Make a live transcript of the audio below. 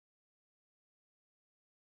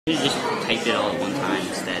You should just type it all at one time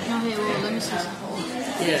instead. No, hey, well, let me see something.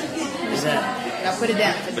 Yeah. What is that? Now put it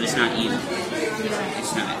down. But it's not even.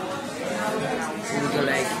 It's not. We go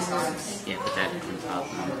like. Yeah, put that on top.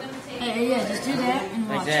 Hey, yeah, just do that and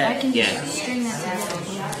watch. Like that. I can Yeah. just string that together.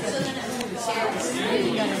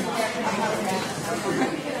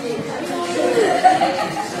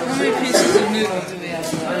 How many pieces of noodles do we have?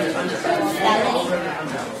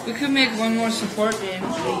 We could make one more support game.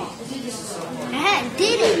 I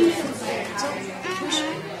did it.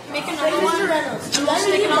 Make another one.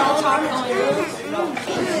 Stick it on the top.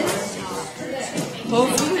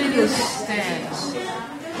 Hopefully this stands.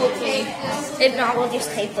 Okay. If not, we'll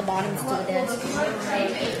just tape the bottoms to the desk.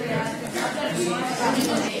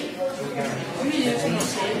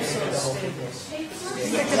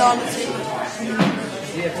 Stick it on the table.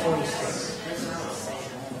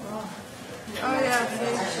 Oh, yeah.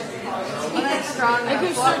 I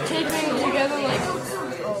can start taping it together like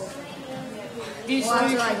these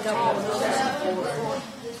three. Like double.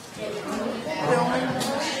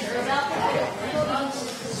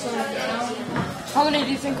 How many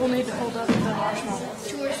do you think we'll need to hold up the marshmallow?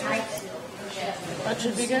 2 or 3. That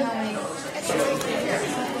should be good.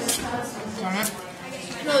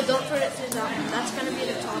 No, don't put it to the top. That's going to be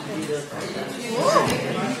the topping.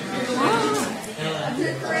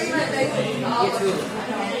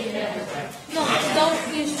 No,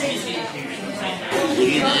 don't use this. You do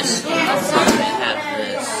this, have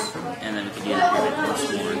this, and then we can do that for the first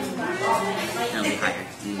one. And it'll be higher.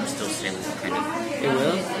 And we'll still stay with kind of. It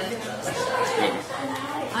will?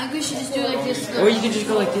 I think we should just do it like this. Or you can just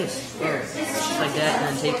go like this. Just like that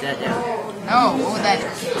and then take that down. No, what would that do?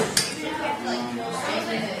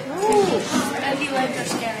 Heavy legs are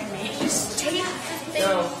scaring me. Just tape the thing.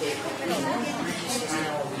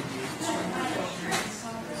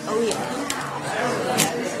 Oh, yeah.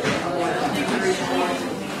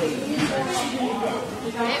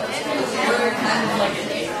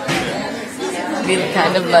 Feel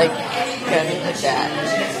kind of like that.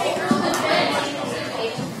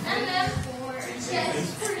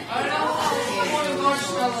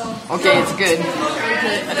 Okay, it's good. I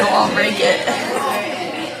don't want to break it.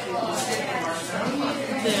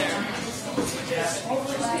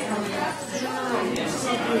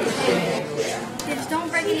 Just don't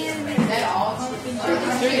break any of it.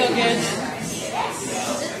 Here you go, kids.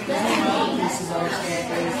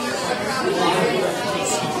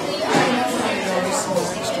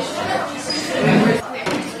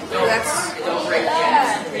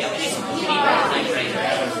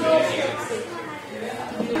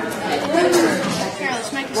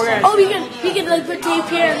 Oh, we can like put tape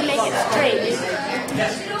here and make it straight.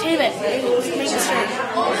 Tape it, make it straight.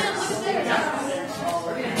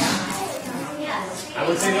 I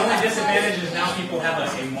would say the only disadvantage is now people have a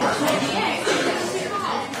marshmallow.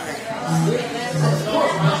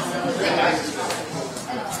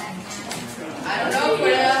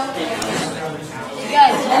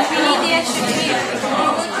 Guys, we need the extra tape.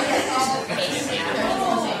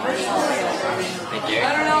 Right there. I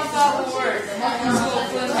don't know if that will work.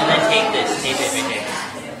 And then tape this. Tape it right here.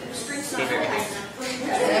 Tape it right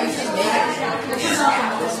here.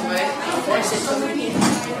 This way. Force it to me.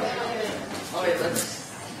 Oh, wait, let's.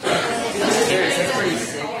 That's pretty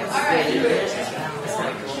sick.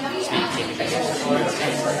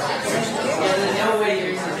 No way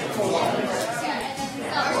you're going to pull off.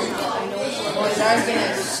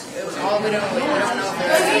 All we don't know.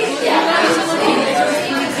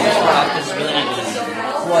 It's really not good.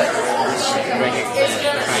 What? Right here.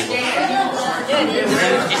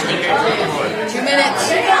 Just keep your 2 minutes.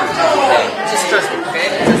 Just trust me, okay?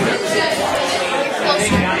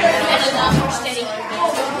 Steady.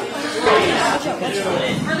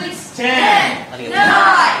 10,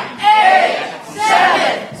 9, 8,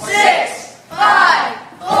 7, 6, 5,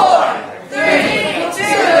 4, 3,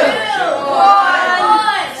 2,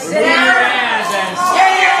 1. Sit down.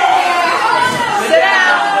 Sit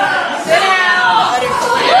down.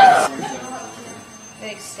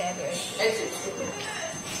 Big stagger.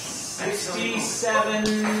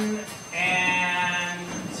 67 and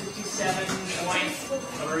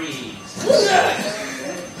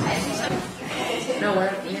 67.3. No, you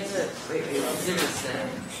have to. Wait, do this then.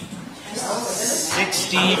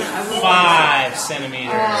 65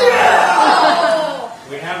 centimeters.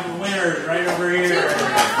 We have the winners right over here.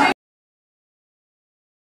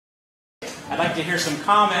 I'd like to hear some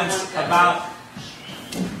comments about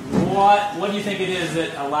what do you think it is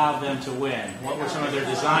that allowed them to win? What were some of their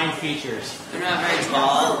design features? They're not very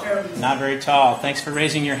tall. Not very tall. Thanks for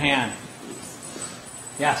raising your hand.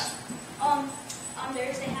 Yes. On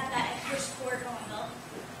theirs they have that extra support going up.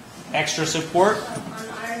 Extra support? On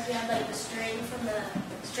ours the string from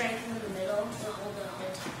the middle to hold the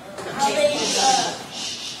whole time. How they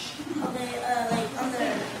like on the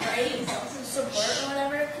right support or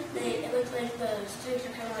whatever, it looks like the strings are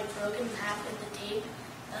kind of like broken in half with the tape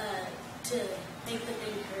to make the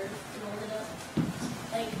thing curve and hold it up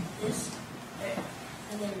like this,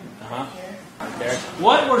 and then right here. There.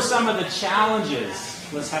 What were some of the challenges?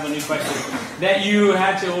 Let's have a new question that you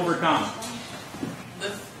had to overcome.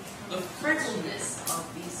 The frittleness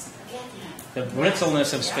of these spaghetti. The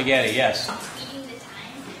brittleness of spaghetti. Yes.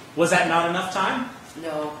 Was that not enough time?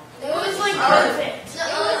 No. It was like perfect. No,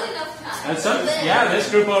 it was enough time. Yeah, this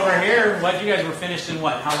group over here. What you guys were finished in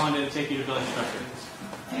what? How long did it take you to build a structure?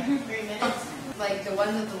 3 minutes. Like the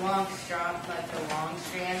ones with the long strands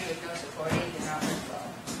with no supporting, they're not as well.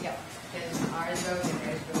 Yep. Because ours broke and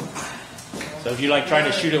theirs broke. So if you like tried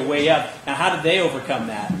to shoot it way up, now how did they overcome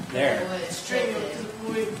that? There. String.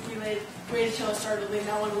 We waited until it started leaning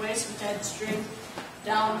out one way, so we had the string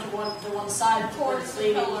down to one side towards it's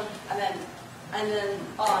leaning, and then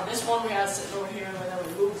this one we had sitting over here, and then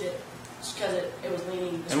we moved it just because it was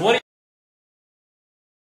leaning. And what